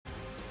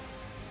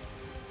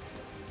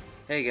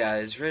Hey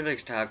guys,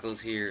 Remix Tacos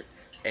here,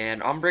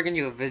 and I'm bringing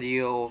you a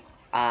video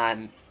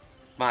on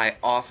my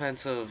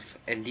offensive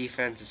and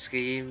defensive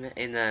scheme,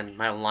 and then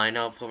my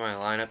lineup, what my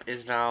lineup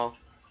is now.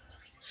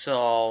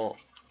 So,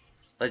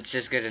 let's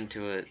just get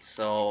into it.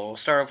 So, we'll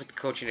start off with the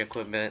coaching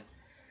equipment.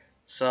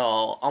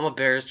 So, I'm a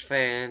Bears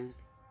fan,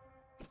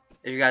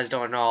 if you guys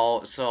don't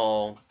know.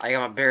 So, I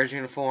got my Bears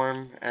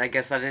uniform, and I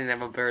guess I didn't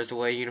have a Bears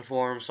away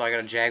uniform, so I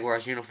got a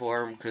Jaguars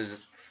uniform,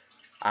 because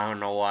I don't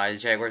know why, the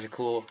Jaguars are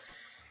cool.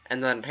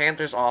 And then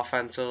Panthers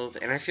offensive,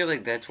 and I feel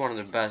like that's one of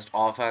the best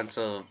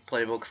offensive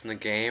playbooks in the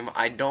game.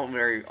 I don't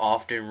very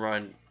often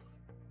run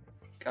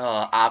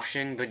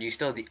option, but you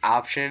still have the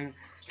option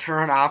to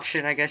run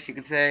option, I guess you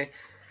could say.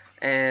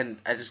 And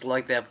I just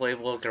like that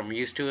playbook, and I'm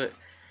used to it.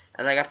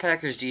 And I got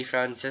Packers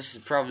defense. This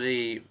is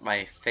probably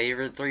my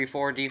favorite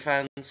 3-4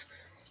 defense.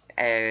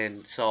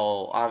 And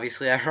so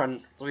obviously I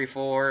run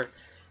 3-4.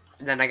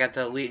 And then I got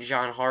the elite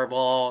John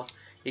Harbaugh.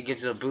 He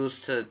gives a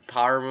boost to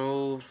power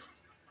move.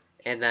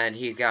 And then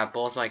he's got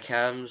both my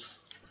chems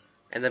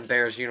and then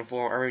Bears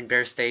uniform,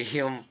 Bears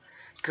Stadium,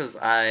 because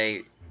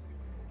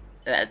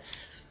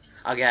that's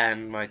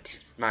again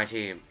my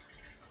team.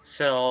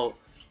 So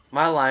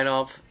my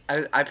lineup,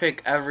 I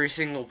pick every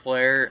single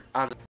player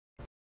on the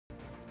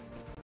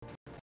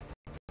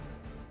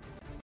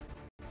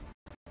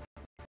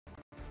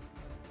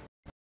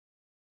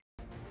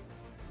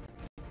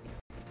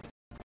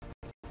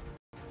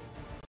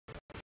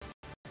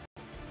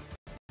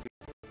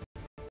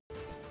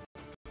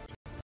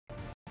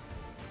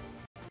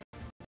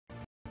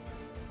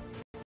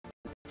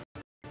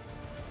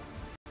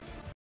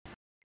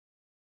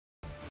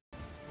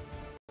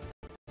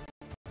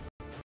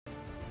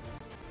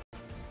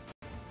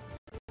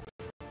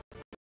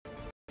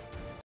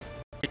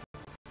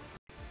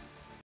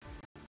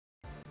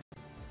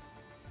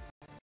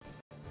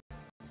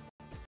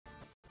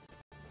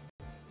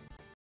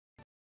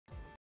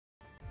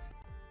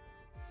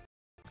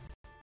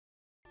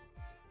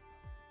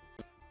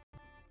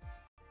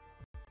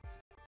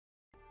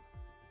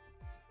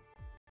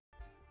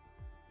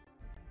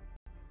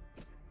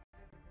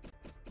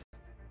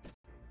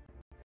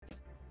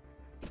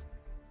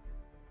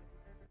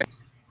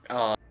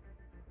uh,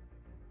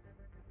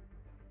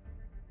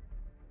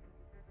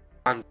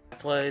 on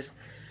plays.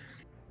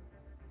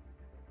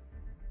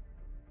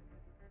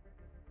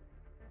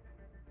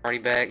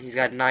 Running back, he's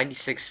got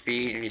 96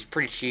 speed and he's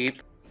pretty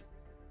cheap.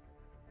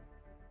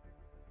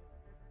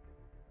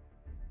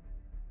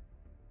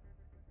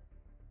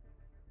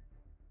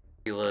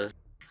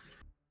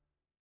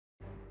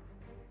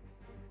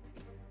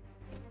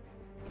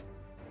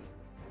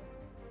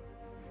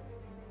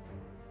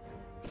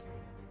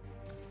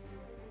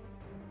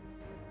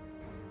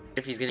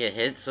 If he's gonna get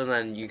hit, so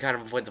then you kind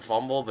of avoid the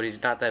fumble, but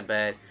he's not that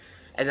bad.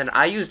 And then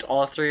I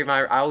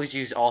always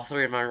use all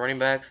three of my running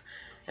backs.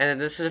 And then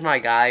this is my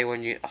guy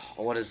when you,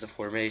 oh, what is the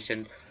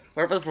formation?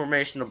 Whatever the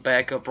formation the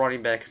backup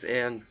running back is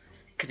in,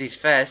 because he's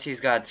fast, he's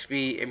got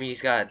speed,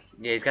 he's got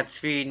the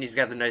speed and he's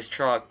got the nice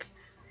truck.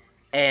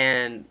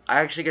 And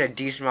I actually get a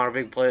decent amount of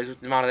big plays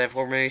with him out of that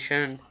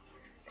formation.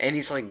 And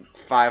he's like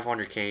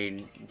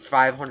 500k,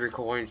 500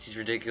 coins, he's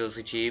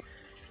ridiculously cheap.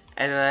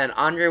 And then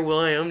Andre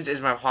Williams is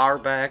my power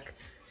back.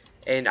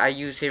 And I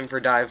use him for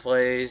dive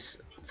plays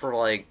for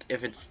like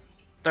if it's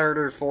third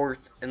or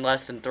fourth and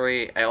less than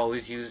three. I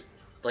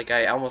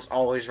almost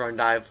always run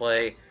dive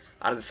play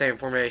out of the same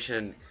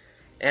formation.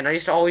 And I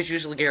used to always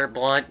use LeGarrette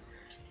Blunt,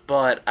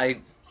 but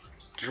I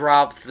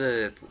dropped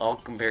the I'll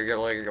compare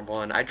LeGarrette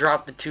Blunt. I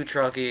dropped the two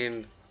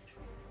trucking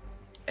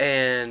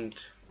and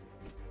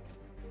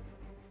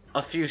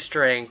a few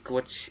strength,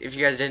 which if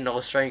you guys didn't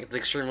know, strength is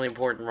extremely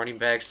important running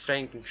back.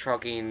 Strength and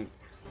trucking,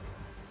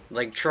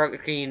 like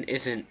trucking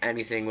isn't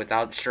anything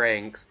without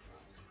strength.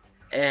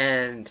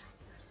 And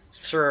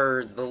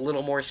sure, the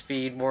little more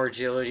speed, more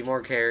agility,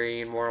 more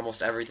carrying, more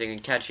almost everything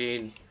and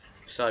catching.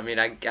 So I mean,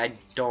 I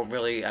don't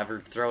really ever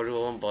throw to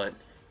them, but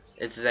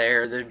it's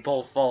there. They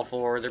both fall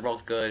forward. They're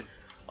both good.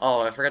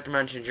 Oh, I forgot to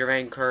mention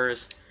Jermaine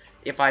Curse.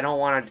 If I'm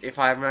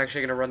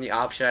actually gonna run the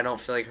option, I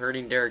don't feel like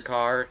hurting Derek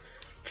Carr.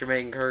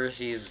 Jermaine Curse,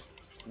 he's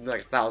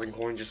like 1,000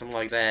 coins or something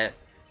like that.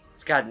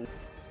 It's got,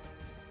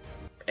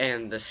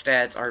 and the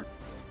stats aren't.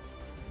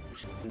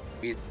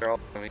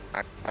 I mean,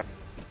 I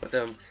put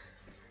them.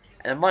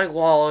 And Mike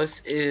Wallace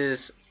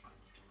is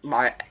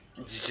my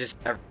just.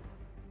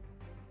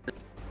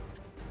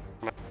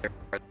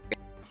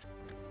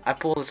 I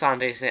pulled the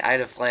Sante Sam. I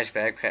had a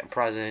flashback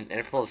present, and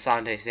I pulled the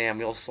Sante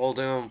Samuel, sold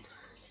him,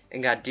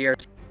 and got deer.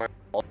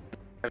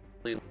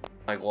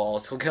 Mike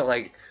Wallace. He'll get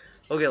like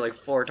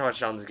 4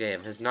 touchdowns a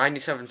game. His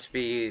 97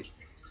 speed,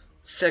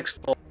 6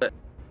 foot.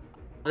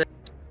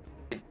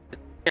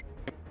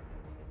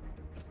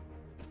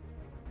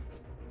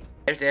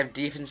 If they have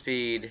defense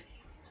speed,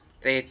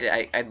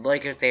 I'd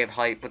like if they have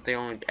height, but they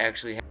only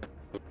actually have.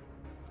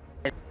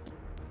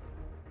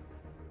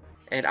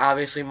 And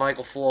obviously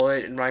Michael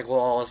Floyd and Mike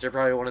Wallace, they're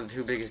probably one of the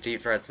 2 biggest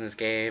deep threats in this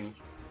game.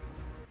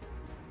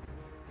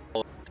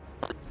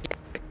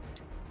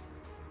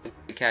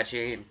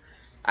 Catching,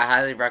 I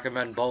highly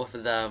recommend both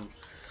of them.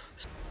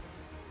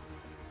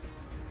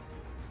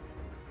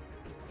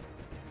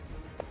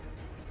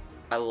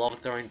 I love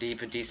throwing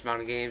deep in decent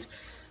amount of games.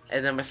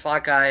 And then my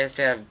slot guy has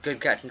to have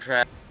good catch and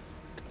trap.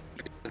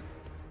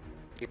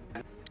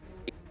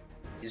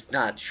 He's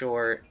not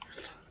short.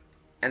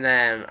 And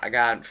then I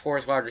got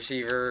fourth wide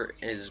receiver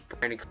is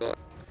Brandon Cook.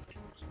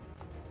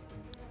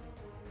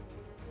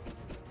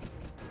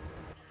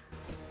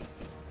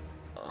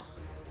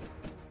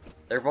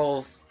 They're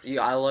both.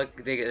 Yeah,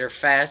 they're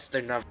fast.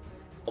 They're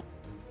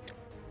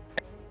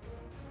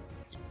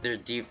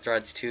deep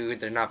threats too.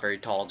 They're not very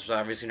tall, so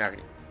obviously not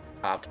gonna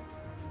top.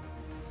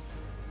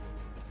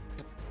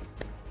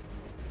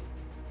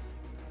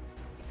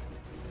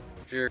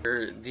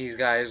 Sure, these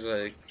guys,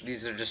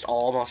 these are just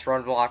almost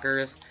run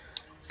blockers.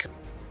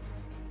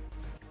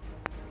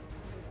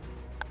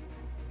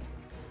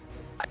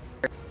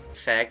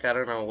 Sacked, I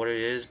don't know what it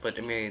is, but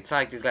I mean, it's not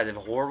like these guys have a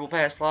horrible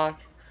pass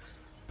block.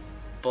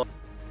 But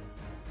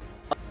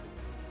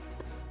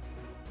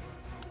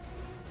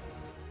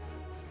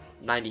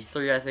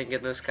 93, I think,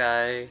 in this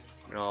guy.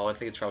 No, I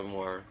think it's probably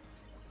more.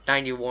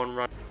 91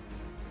 run.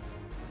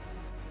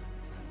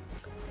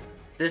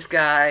 This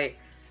guy,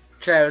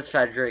 Travis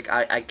Frederick,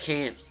 I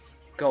can't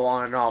go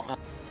on and off.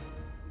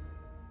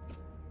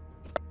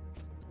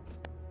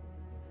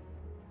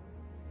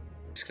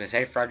 Just gonna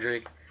say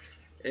Frederick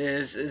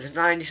is a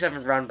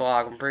 97 run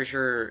block. I'm pretty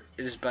sure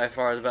it is by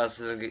far the best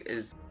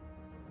is.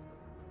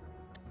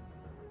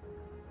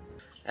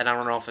 And I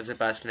don't know if it's the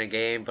best in the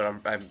game, but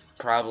I'm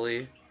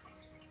probably.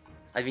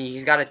 I mean,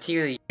 he's got a team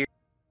of the year,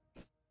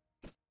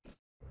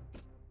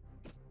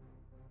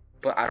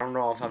 but I don't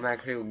know if I'm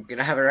actually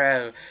gonna ever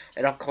have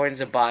enough coins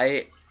to buy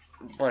it.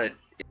 But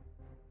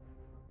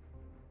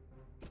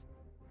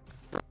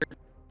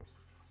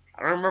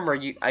I don't remember.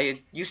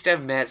 I used to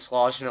have Matt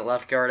Slauson at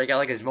left guard. I got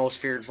like his most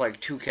feared for like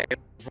 2K.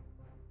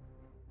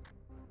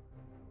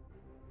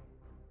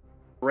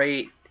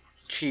 Great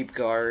cheap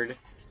guard.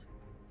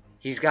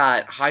 He's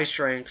got high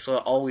strength, so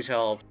it always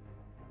helps.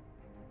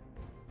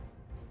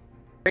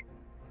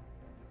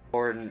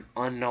 Or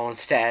unknown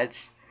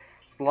stats.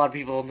 A lot of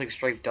people don't think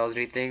strength does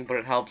anything, but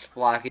it helps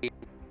blocking.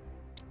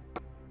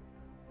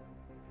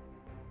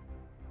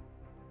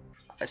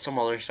 Some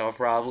other stuff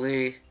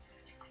probably.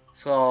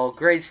 So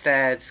great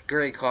stats,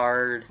 great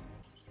card.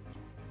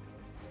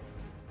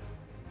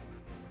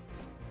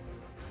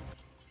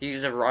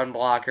 He's a run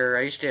blocker.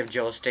 I used to have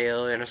Joe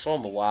Staley, and I saw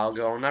him a while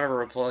ago. Never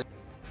replaced.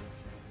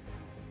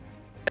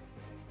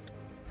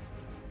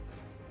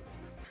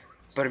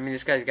 But I mean,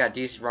 this guy's got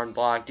decent run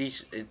block.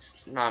 It's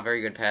not a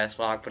very good pass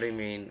block, but I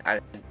mean,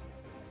 I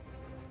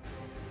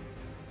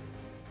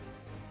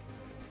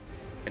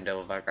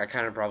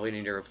kind of probably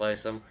need to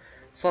replace him.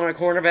 So my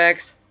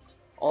cornerbacks,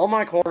 all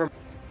my corner.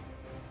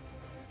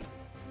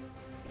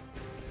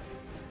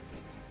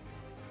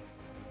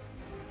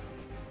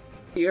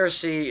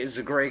 ERC is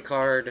a great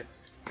card,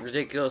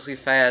 ridiculously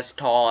fast,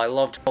 tall. I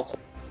love tall.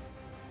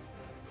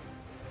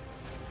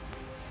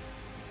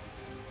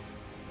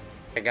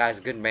 That guy's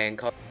a good man.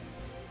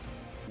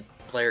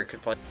 Player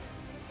could play.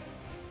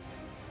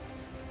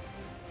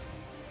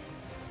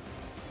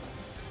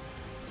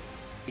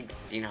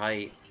 In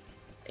height,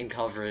 in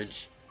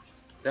coverage.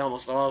 They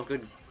almost all have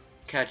good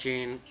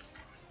catching,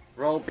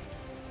 roll.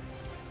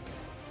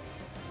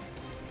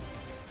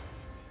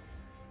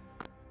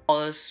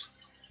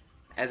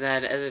 And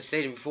then, as I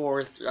stated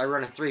before, I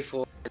run a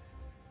 3-4.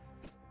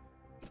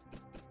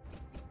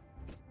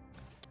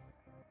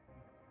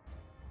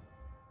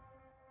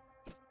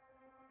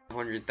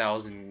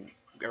 100,000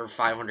 or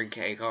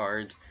 500k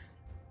cards.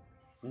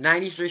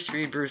 93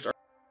 speed boost.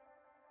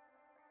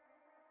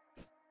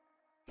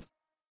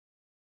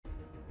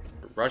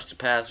 Rush to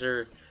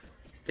passer.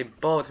 They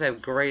both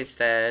have great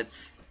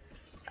stats.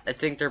 I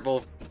think they're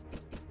both.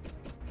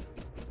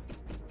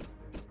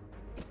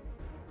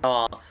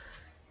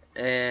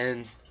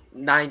 And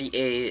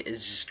 98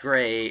 is just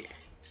great.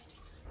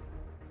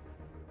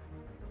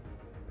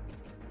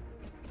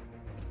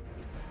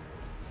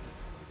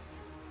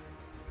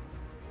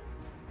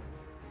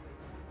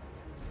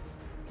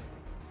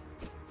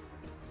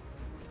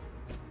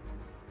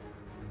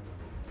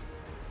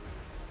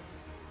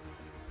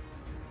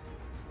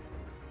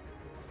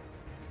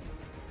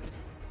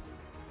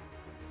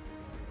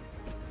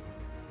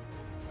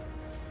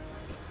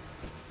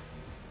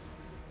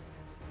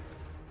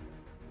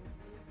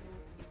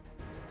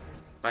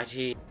 My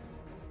team.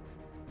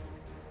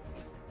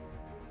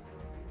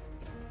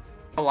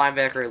 A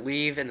linebacker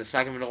leave, and the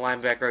second middle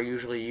linebacker I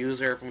usually use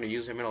her if I'm going to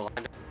use him in a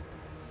linebacker.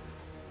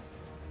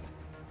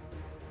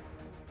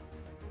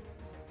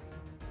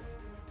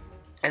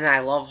 And I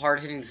love hard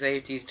hitting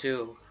safeties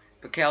too,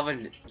 but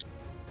Calvin.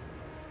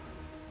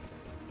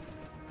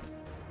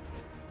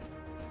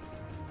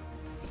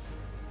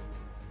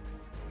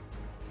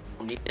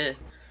 Need it.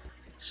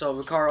 So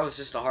Ricardo's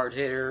just a hard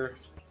hitter.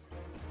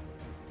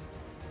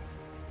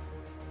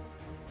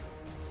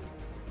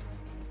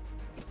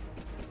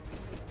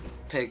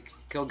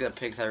 He'll get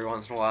picks every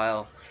once in a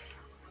while.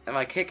 And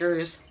my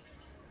kickers.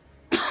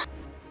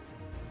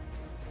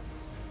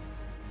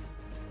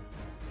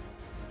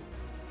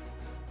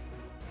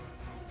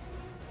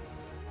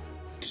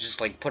 He's just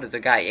just like put the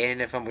guy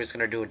in if I'm just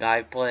gonna do a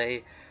dive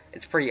play.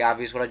 It's pretty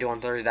obvious what I do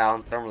on third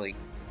downs. I don't really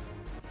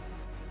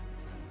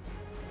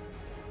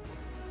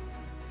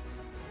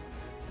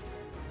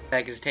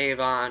back his tape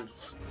on,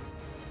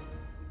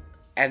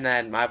 and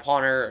then my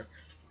punter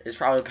is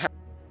probably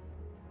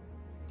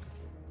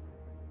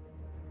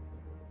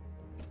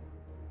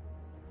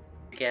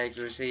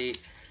accuracy.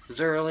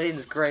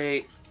 Zerline's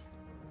great.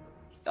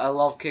 I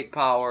love kick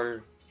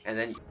power, and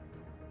then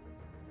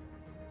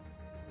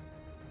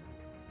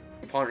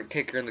punter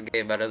kicker in the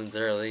game better than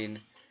Zerline.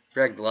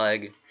 Greg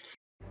leg.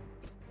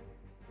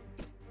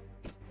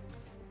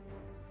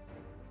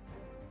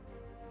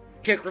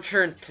 Kick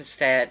return to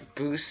stat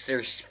boosts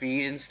their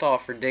speed and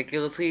stuff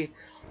ridiculously.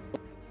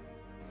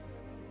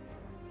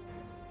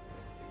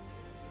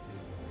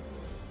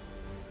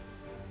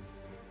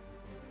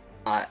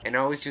 And I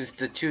always use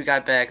the two guy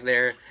back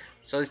there.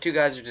 So these two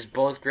guys are just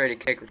both great at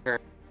kick return.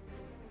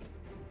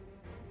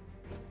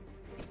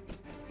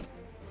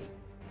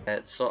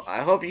 So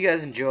I hope you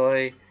guys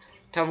enjoy.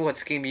 Tell me what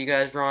scheme you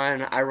guys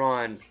run. I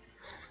run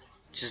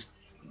just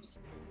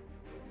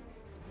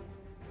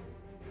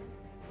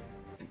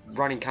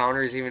running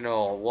counters, even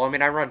though, well, I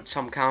mean, I run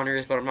some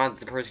counters, but I'm not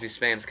the person who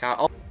spams count.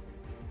 Oh.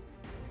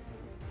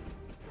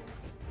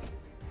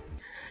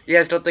 You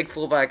guys don't think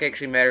fullback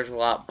actually matters a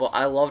lot, but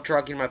I love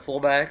trucking my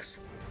fullbacks.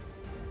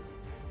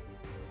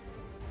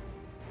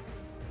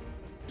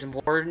 It's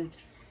important.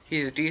 He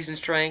has decent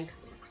strength.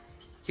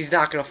 He's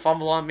not gonna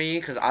fumble on me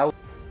because I.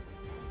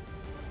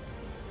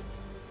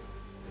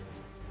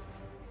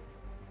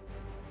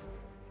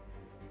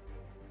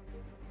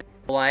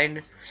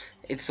 Line,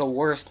 it's the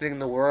worst thing in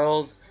the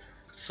world.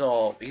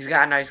 So he's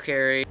got a nice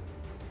carry.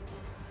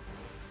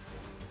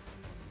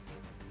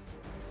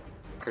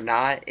 Or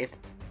not, if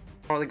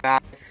the guy,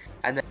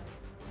 and then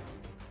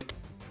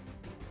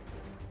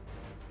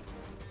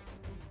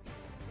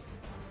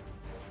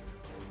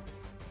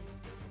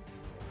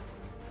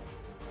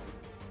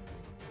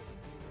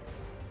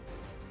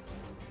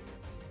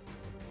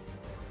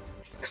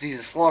because he's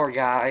a slower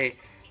guy,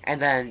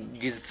 and then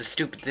it's a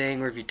stupid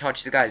thing where if you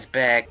touch the guy's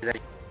back, then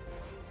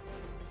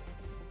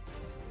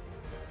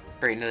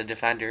straight into the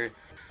defender.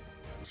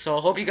 So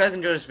I hope you guys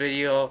enjoy this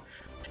video.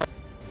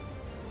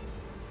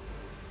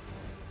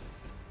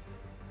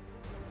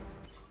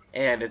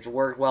 And it's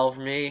worked well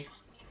for me.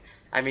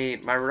 I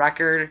mean, my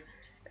record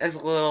is a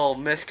little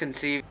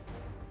misconceived.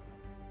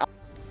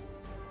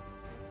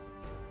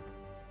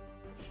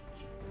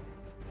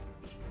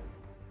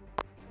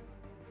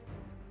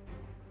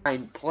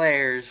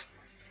 Players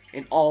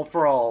in all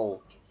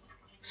pro,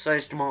 so I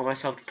just demoted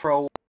myself to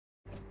pro.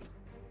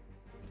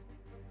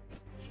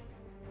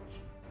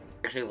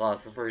 Actually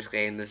lost the first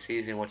game this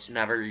season, which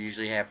never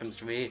usually happens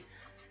to me.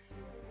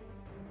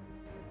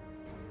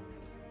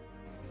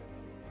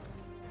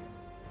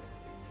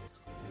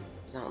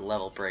 Not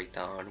level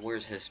breakdown.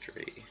 Where's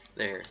history?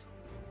 There.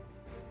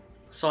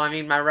 So I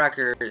mean, my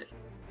record,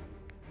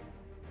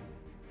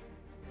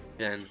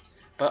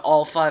 but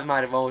all 5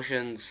 my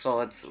demotions,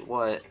 so it's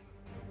what,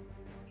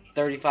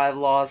 35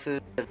 losses.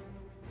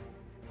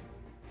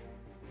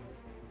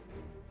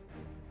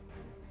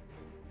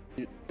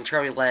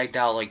 Probably lagged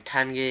out like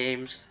 10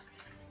 games,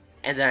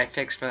 and then I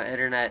fixed my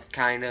internet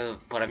kind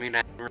of, but I mean,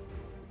 I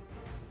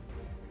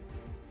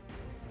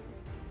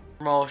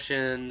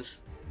promotions.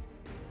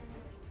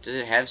 Does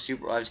it have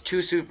I have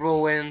 2 Super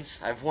Bowl wins.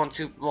 I have 1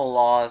 Super Bowl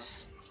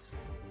loss.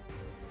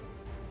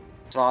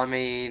 So I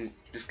mean,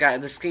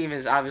 this scheme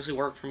has obviously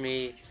worked for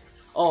me.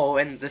 Oh,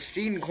 and the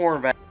speed and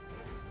cornerback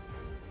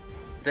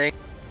thing.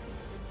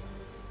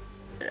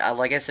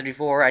 Like I said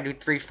before, I do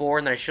 3-4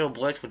 and then I show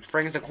blitz, which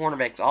brings the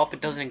cornerbacks up.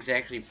 It doesn't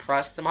exactly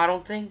press them, I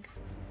don't think.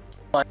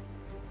 But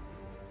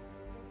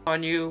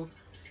on you,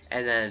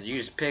 and then you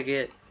just pick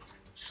it.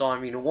 So I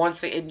mean,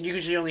 once it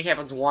usually only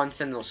happens once,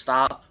 and they'll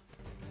stop.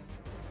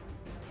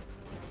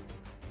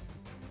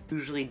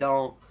 Usually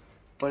don't,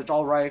 but it's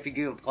all right if you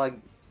give like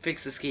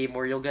fix the scheme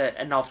where you'll get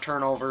enough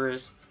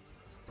turnovers.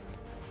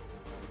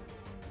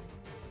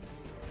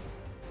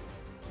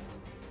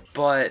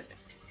 But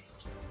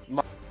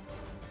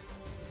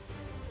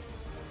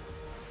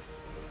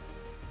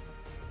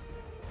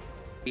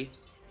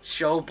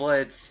show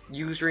blitz,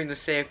 using the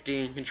safety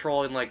and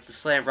controlling like the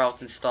slant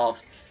routes and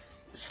stuff,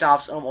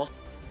 stops almost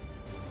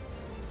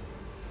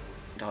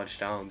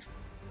touchdowns.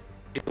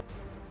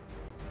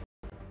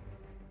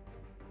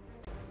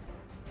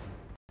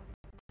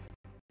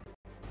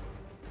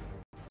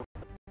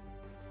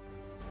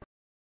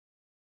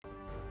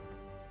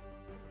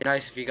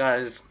 Nice if you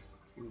guys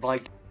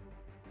like